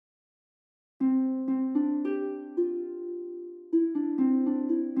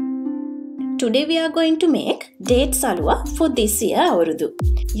today we are going to make dates aluwa for this year avurudu.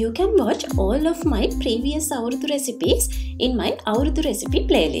 You can watch all of my previous avurudu recipes in my avurudu recipe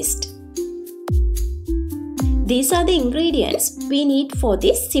playlist. These are the ingredients we need for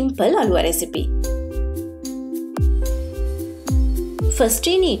this simple aluwa recipe. First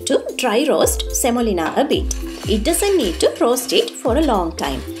we need to dry roast semolina a bit. It doesn't need to roast it for a long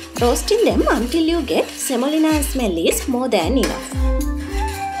time. Roasting them until you get semolina smell is more than enough.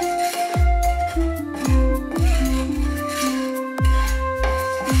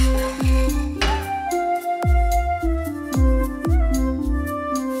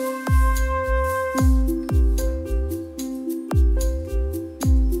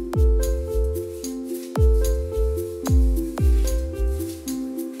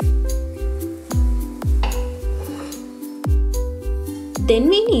 Then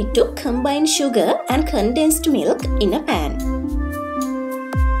we need to combine sugar and condensed milk in a pan.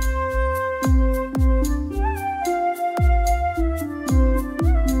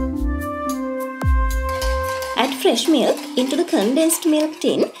 Add fresh milk into the condensed milk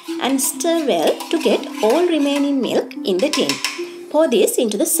tin and stir well to get all remaining milk in the tin. Pour this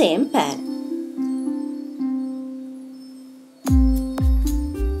into the same pan.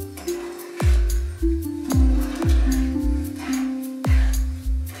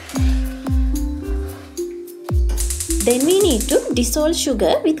 Then we need to dissolve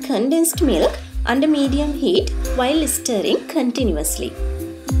sugar with condensed milk under medium heat while stirring continuously.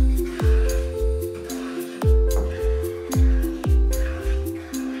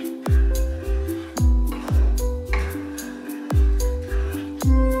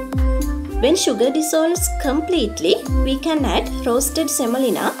 When sugar dissolves completely, we can add roasted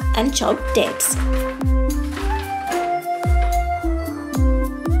semolina and chopped dates.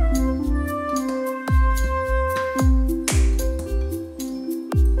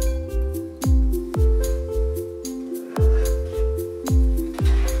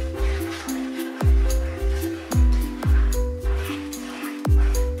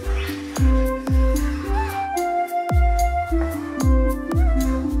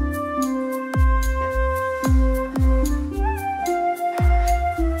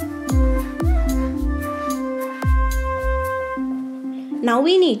 Now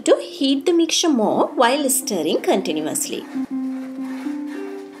we need to heat the mixture more while stirring continuously.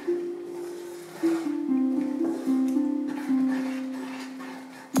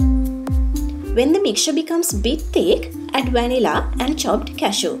 When the mixture becomes a bit thick, add vanilla and chopped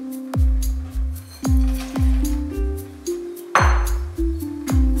cashew.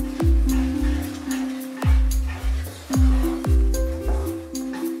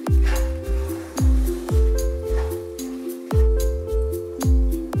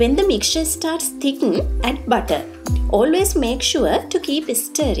 When the mixture starts thickening, add butter. Always make sure to keep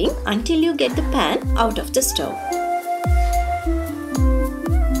stirring until you get the pan out of the stove.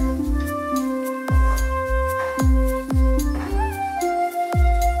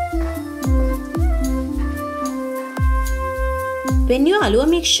 When your aluwa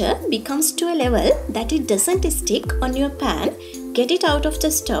mixture becomes to a level that it doesn't stick on your pan, get it out of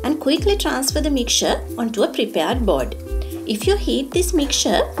the stove and quickly transfer the mixture onto a prepared board. If you heat this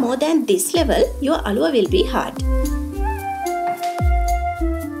mixture more than this level, your aluwa will be hard.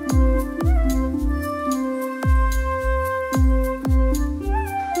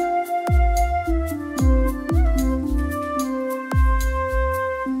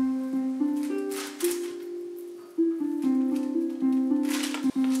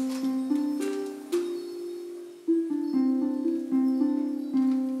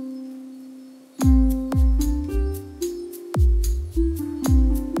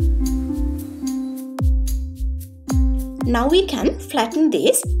 Now we can flatten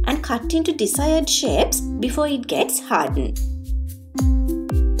this and cut into desired shapes before it gets hardened.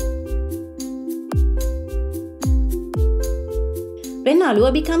 When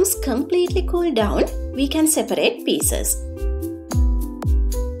aluwa becomes completely cooled down, we can separate pieces.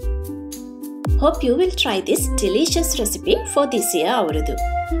 Hope you will try this delicious recipe for this year avurudu.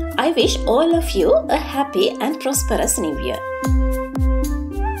 I wish all of you a happy and prosperous new year.